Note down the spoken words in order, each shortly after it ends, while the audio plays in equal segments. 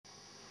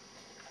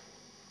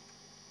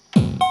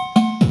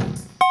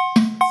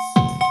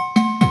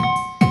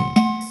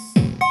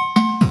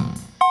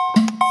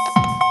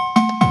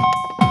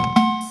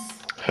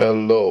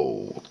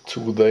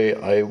Today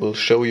I will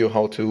show you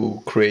how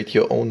to create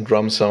your own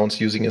drum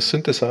sounds using a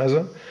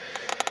synthesizer,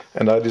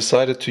 and I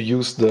decided to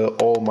use the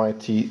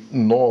almighty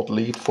Nord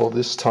lead for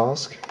this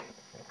task.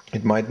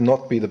 It might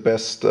not be the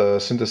best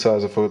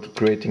synthesizer for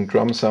creating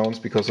drum sounds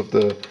because of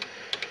the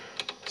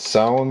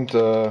sound.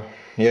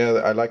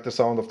 Yeah, I like the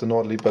sound of the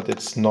Nord lead, but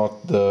it's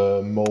not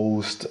the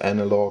most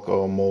analog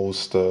or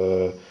most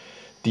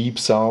deep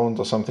sound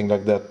or something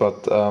like that,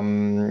 but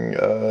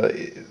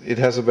it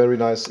has a very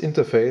nice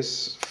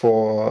interface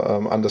for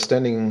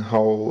understanding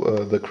how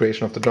the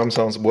creation of the drum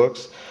sounds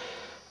works.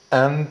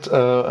 And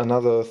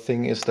another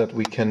thing is that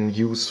we can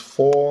use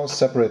 4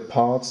 separate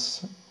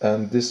parts,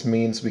 and this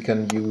means we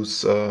can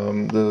use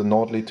the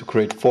Nord lead to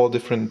create 4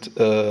 different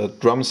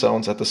drum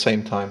sounds at the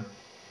same time.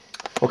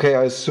 Okay,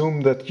 I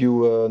assume that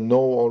you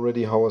know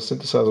already how a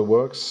synthesizer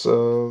works,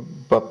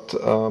 but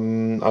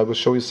I will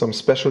show you some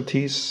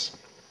specialties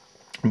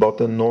about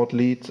the Nord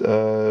lead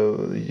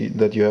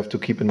that you have to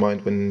keep in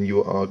mind when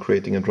you are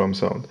creating a drum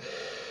sound.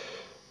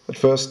 At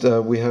first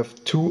we have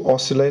 2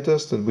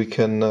 oscillators that we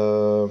can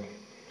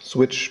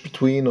switch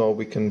between, or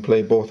we can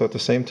play both at the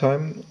same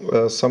time.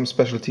 Some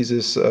specialties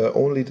is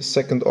only the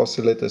second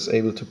oscillator is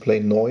able to play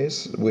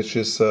noise, which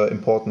is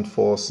important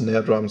for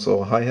snare drums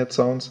or hi-hat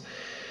sounds.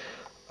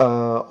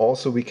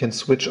 Also, we can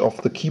switch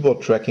off the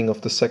keyboard tracking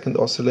of the second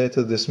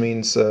oscillator. This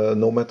means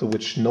no matter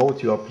which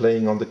note you are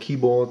playing on the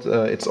keyboard,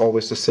 it's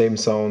always the same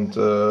sound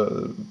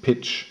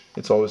pitch.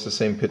 It's always the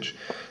same pitch.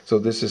 So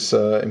this is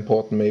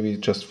important maybe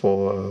just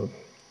for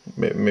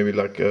maybe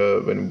like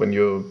when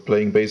you're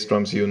playing bass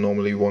drums, you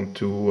normally want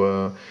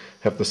to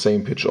have the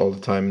same pitch all the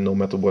time, no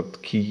matter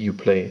what key you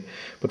play.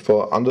 But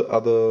for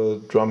other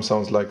drum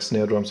sounds like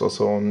snare drums or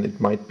so on, it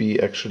might be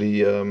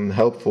actually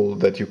helpful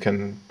that you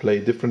can play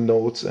different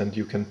notes and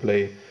you can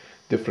play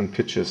different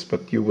pitches,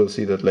 but you will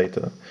see that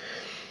later.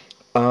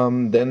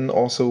 Then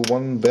also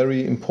one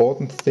very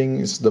important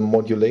thing is the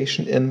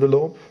modulation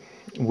envelope,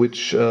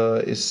 which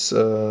makes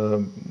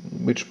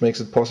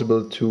it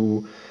possible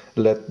to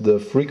let the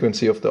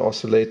frequency of the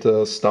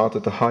oscillator start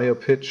at a higher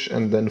pitch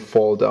and then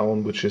fall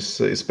down, which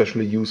is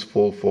especially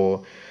useful for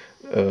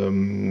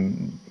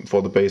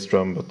the bass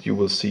drum, but you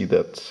will see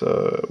that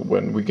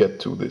when we get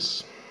to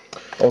this.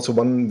 Also,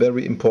 one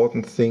very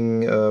important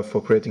thing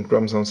for creating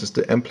drum sounds is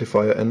the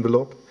amplifier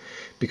envelope,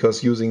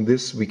 because using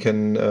this we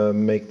can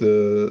make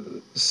the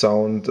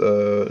sound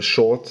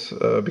short,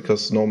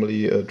 because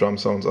normally drum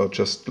sounds are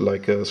just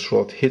like a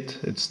short hit.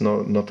 It's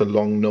not a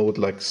long note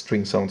like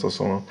string sounds or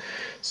so on.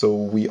 So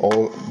we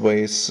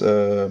always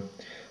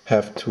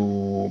have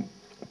to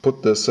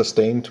put the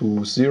sustain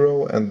to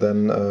 0, and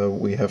then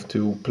we have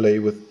to play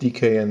with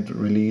decay and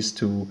release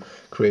to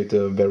create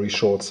a very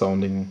short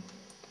sounding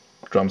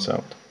drum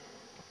sound.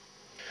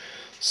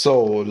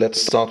 So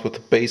let's start with the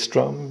bass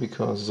drum,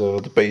 because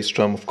the bass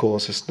drum of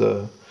course is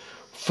the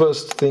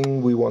first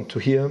thing we want to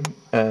hear,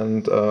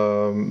 and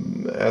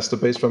as the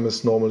bass drum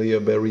is normally a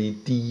very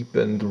deep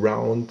and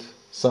round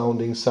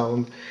sounding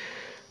sound,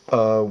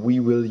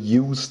 we will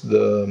use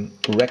the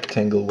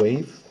rectangle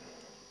wave.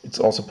 It's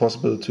also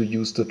possible to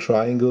use the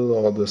triangle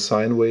or the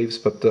sine waves,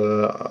 but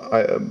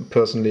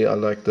personally I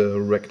like the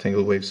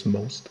rectangle waves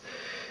most.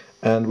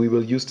 And we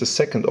will use the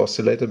second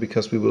oscillator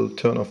because we will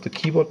turn off the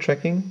keyboard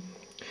tracking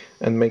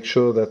and make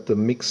sure that the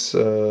mix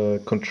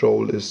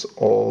control is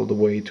all the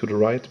way to the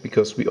right,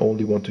 because we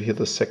only want to hear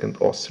the second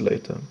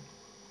oscillator.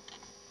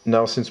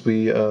 Now, since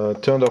we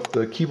turned off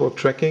the keyboard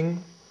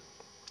tracking,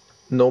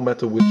 no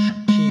matter which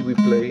key we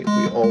play,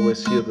 we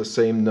always hear the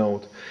same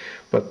note.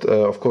 But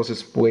of course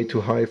it's way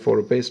too high for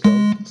a bass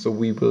drum, so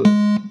we will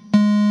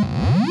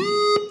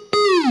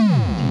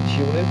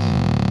detune it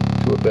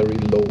to a very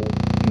low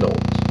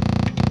note.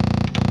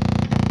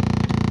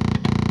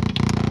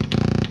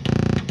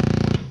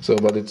 So,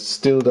 but it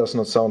still does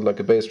not sound like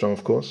a bass drum,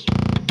 of course.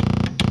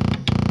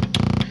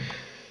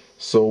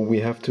 So we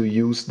have to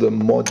use the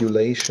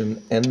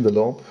modulation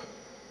envelope,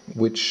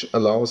 which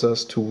allows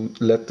us to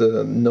let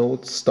the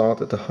note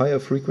start at a higher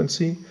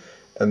frequency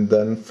and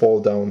then fall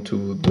down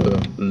to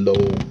the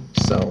low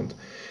sound.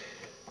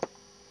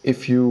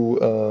 If you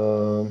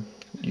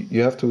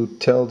have to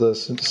tell the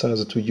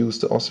synthesizer to use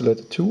the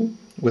oscillator 2.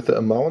 With the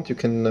amount you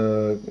can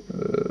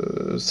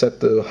set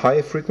the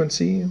high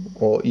frequency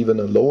or even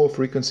a lower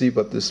frequency,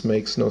 but this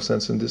makes no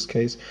sense in this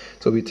case.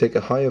 So we take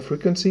a higher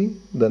frequency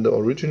than the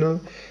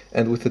original,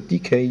 and with the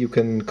decay you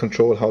can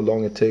control how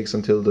long it takes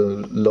until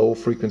the low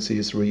frequency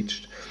is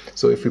reached.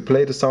 So if we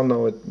play the sound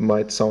now, it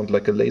might sound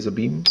like a laser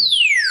beam.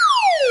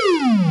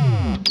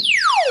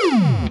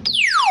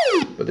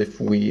 But if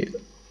we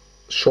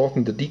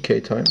shorten the decay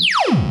time,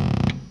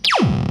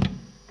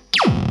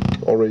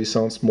 it already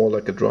sounds more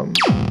like a drum.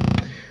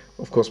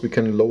 Of course we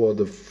can lower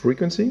the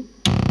frequency.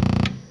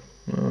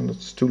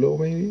 That's too low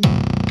maybe.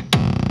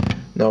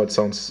 Now it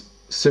sounds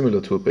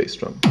similar to a bass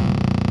drum.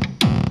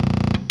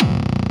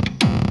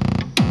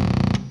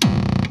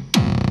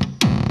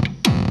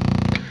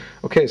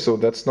 Okay, so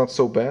that's not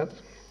so bad.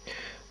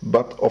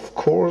 but of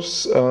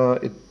course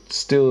it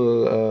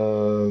still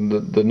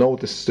the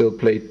note is still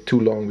played too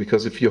long,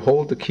 because if you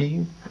hold the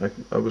key,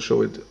 I will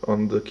show it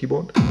on the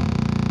keyboard,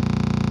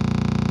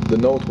 the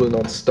note will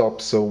not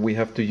stop, so we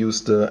have to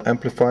use the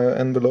amplifier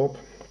envelope,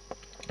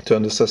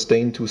 turn the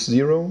sustain to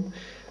 0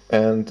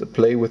 and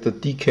play with the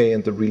decay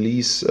and the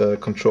release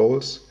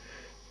controls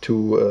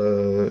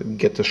to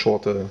get a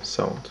shorter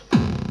sound.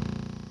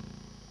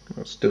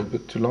 It's still a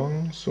bit too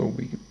long, so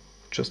we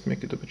just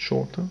make it a bit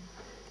shorter.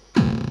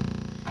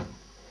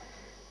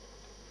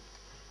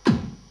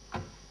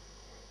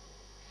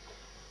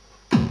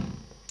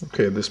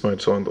 Okay, this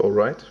might sound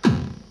alright.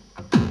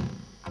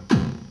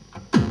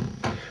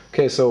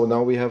 Okay, so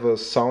now we have a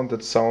sound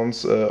that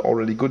sounds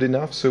already good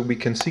enough, so we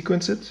can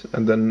sequence it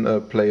and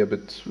then play a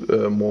bit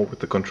more with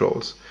the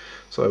controls.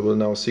 So I will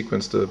now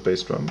sequence the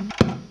bass drum.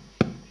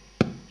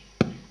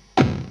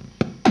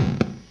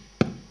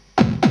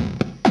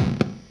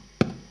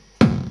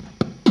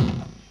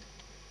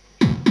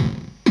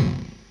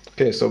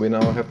 Okay, so we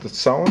now have the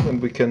sound,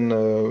 and we can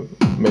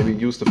maybe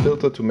use the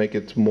filter to make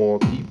it more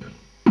deep.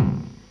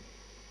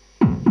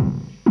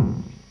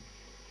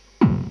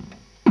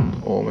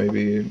 Or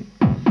maybe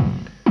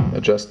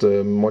adjust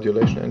the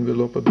modulation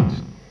envelope a bit.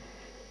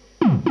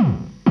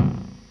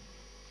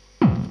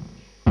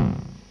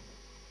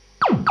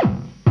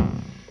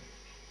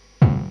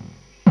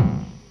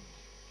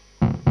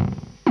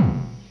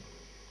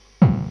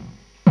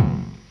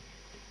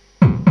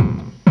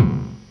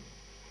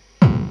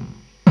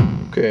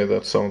 Okay,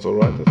 that sounds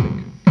alright, I think.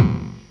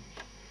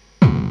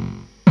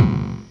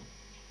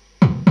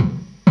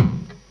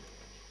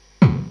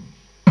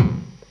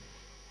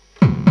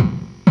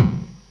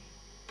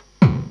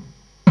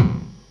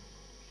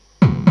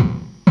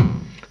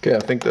 Okay, I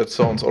think that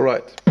sounds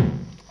alright.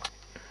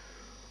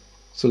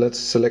 So let's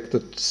select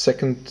the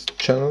second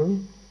channel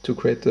to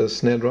create the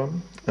snare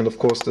drum. And of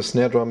course the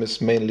snare drum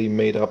is mainly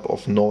made up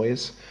of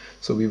noise,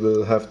 so we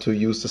will have to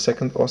use the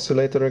second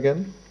oscillator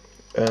again,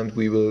 and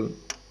we will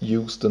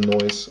use the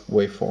noise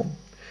waveform.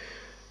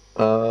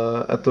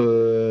 At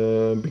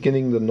the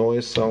beginning the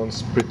noise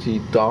sounds pretty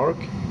dark,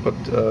 but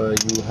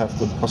you have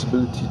the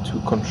possibility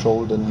to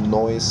control the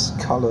noise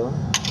color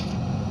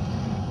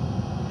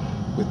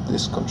with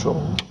this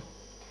control.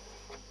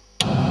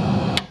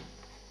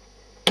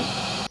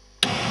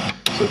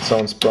 So it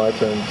sounds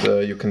brighter,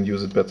 and you can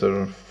use it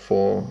better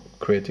for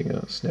creating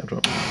a snare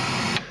drum.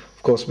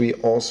 Of course, we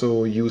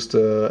also use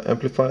the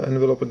amplifier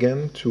envelope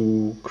again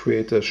to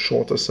create a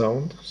shorter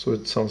sound, so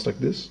it sounds like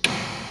this.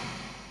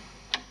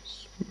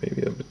 It's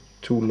maybe a bit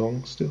too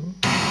long still.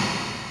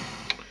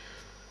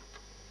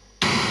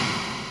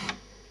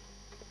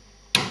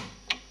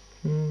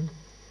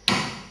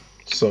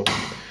 So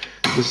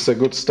this is a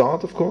good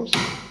start, of course,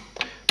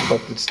 but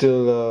it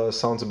still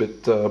sounds a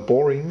bit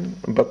boring.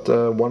 But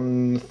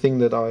one thing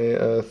that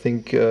I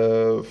think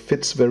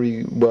fits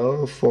very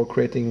well for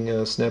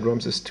creating snare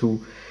drums is to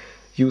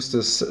use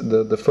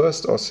the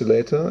first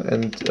oscillator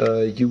and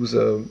use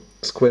a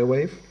square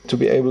wave. To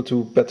be able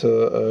to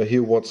better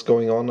hear what's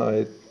going on,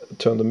 I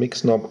turn the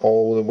mix knob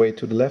all the way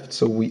to the left,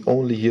 so we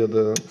only hear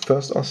the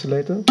first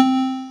oscillator,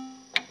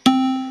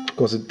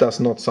 because it does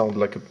not sound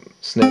like a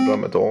snare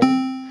drum at all.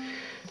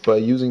 By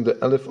using the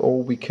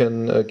LFO we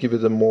can give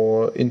it a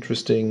more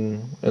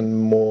interesting and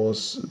more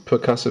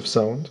percussive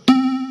sound.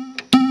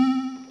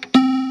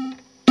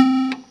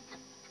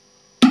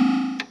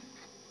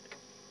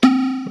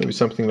 Maybe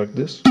something like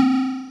this.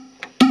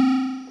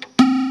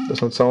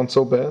 Does not sound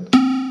so bad.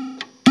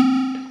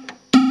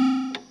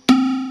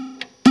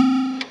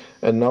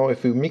 And now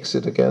if we mix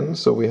it again,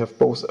 so we have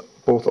both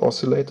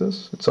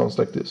oscillators, it sounds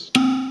like this.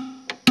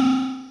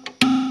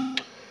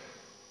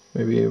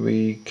 Maybe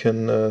we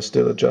can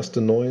still adjust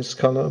the noise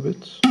color a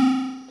bit.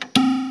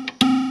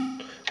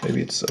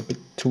 Maybe it's a bit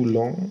too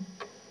long.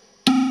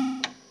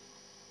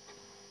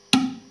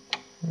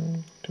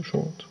 Too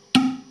short.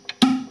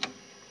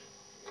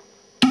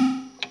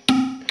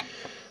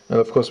 And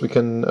of course we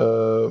can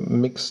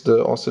mix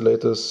the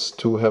oscillators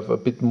to have a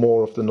bit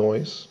more of the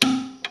noise.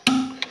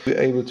 We're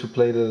able to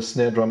play the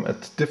snare drum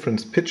at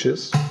different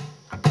pitches,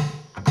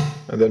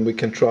 and then we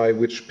can try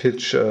which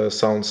pitch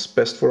sounds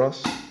best for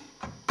us.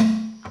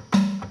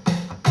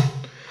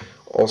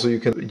 Also you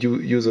can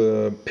use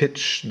a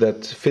pitch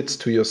that fits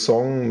to your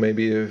song.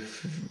 Maybe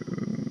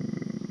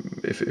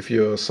if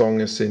your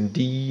song is in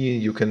D,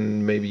 you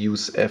can maybe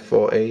use F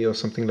or A or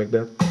something like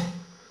that.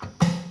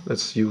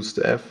 Let's use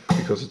the F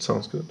because it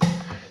sounds good.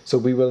 So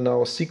we will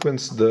now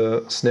sequence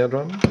the snare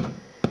drum.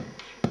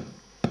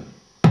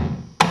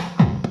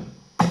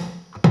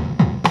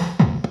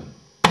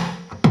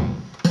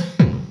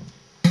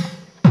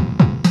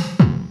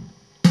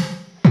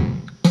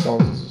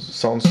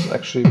 Sounds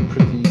actually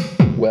pretty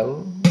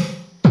well.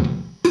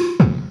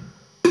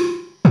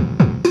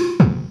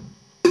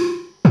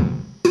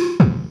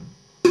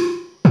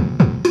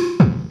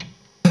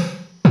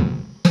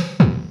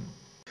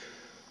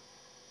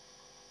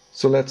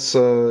 So let's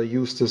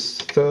use this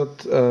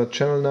third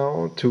channel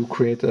now to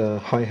create a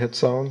hi-hat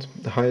sound.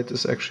 The hi-hat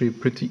is actually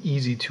pretty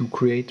easy to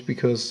create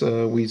because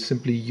we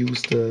simply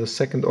use the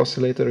second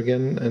oscillator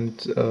again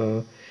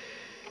and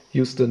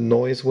use the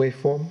noise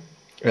waveform,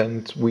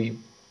 and we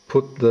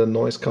put the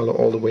noise color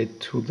all the way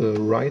to the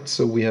right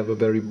so we have a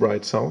very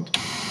bright sound.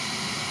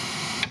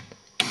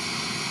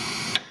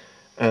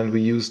 And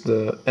we use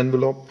the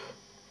envelope,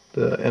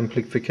 the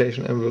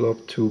amplification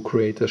envelope, to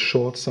create a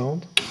short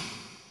sound.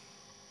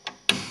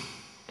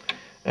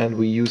 And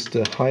we use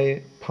the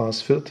high pass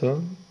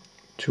filter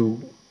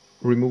to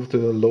remove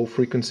the low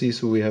frequency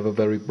so we have a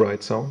very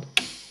bright sound.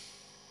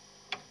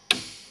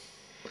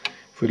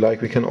 If we like,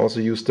 we can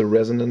also use the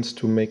resonance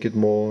to make it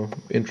more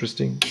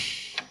interesting,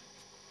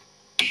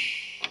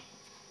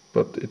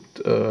 but it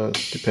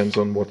depends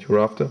on what you're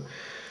after.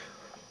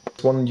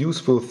 One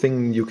useful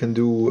thing you can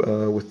do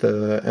with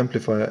the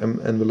amplifier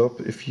envelope,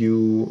 if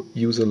you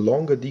use a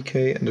longer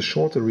decay and a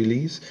shorter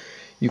release,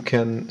 you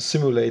can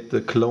simulate the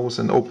close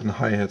and open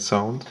hi-hat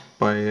sound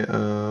by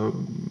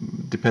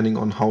depending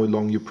on how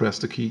long you press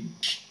the key.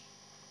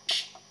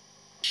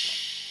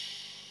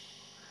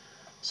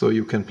 So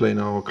you can play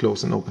now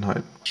close and open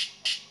hi-hat.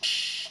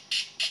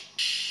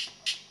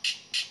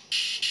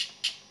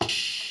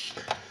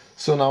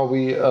 So now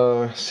we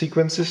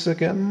sequence this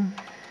again.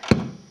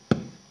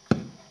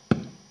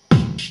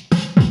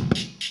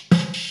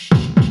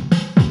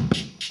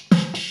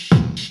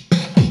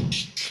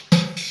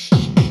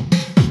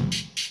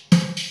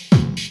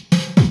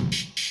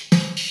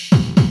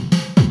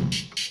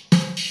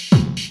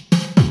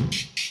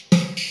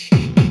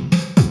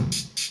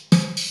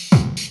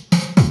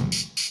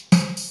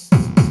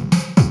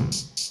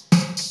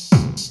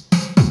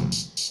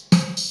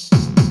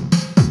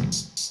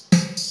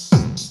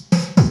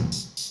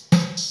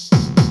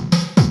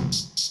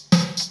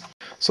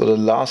 So the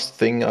last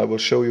thing I will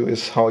show you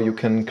is how you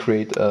can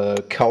create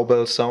a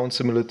cowbell sound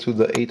similar to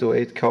the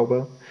 808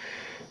 cowbell.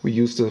 We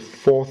use the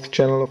fourth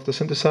channel of the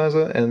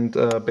synthesizer, and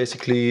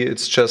basically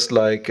it's just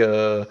like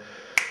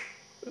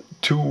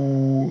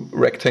two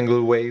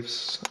rectangle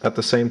waves at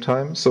the same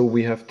time. So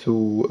we have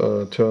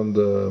to turn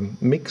the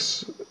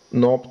mix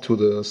knob to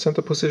the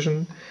center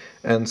position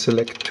and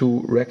select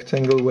two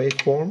rectangle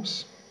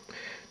waveforms.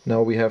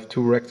 Now we have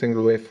two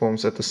rectangle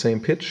waveforms at the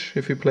same pitch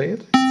if you play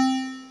it.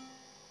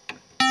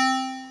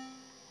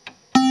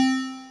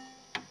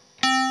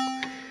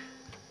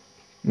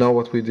 Now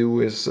what we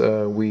do is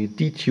we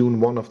detune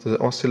one of the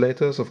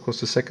oscillators, of course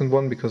the second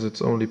one, because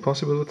it's only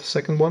possible with the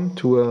second one,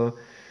 to a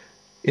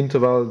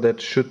interval that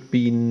should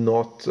be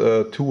not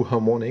too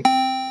harmonic.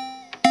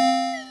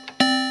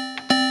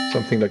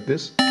 Something like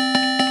this.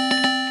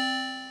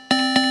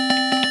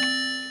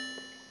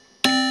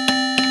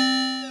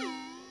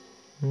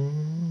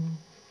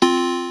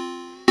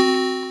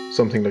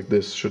 Something like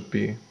this should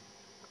be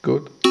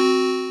good.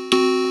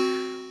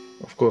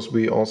 Of course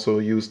we also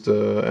use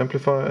the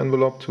amplifier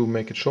envelope to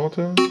make it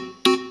shorter.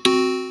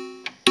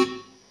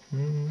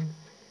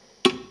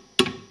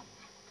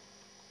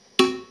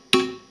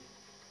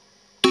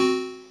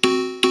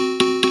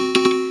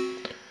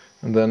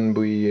 And then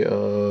we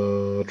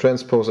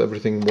transpose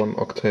everything one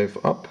octave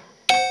up.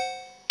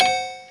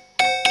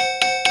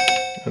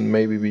 And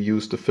maybe we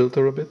use the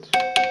filter a bit.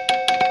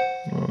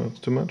 No, that's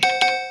too much.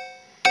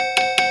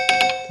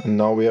 And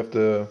now we have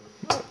the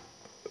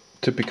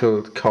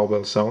typical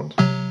cowbell sound.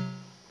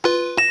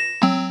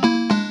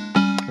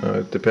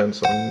 It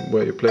depends on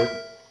where you play it.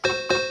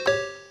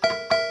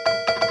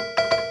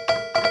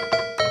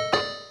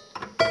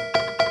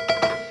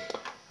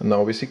 And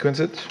now we sequence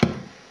it.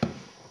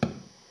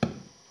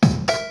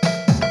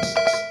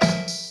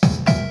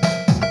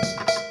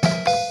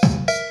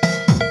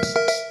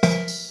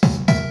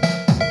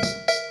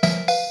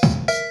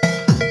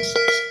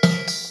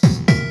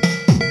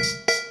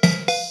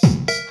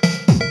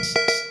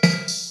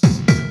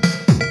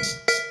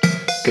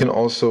 You can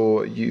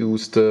also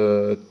use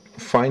the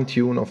fine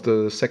tune of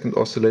the second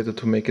oscillator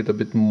to make it a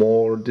bit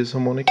more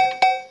disharmonic.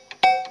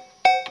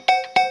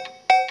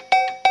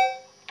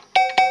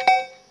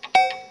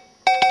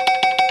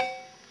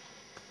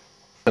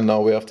 And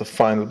now we have the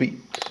final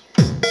beat.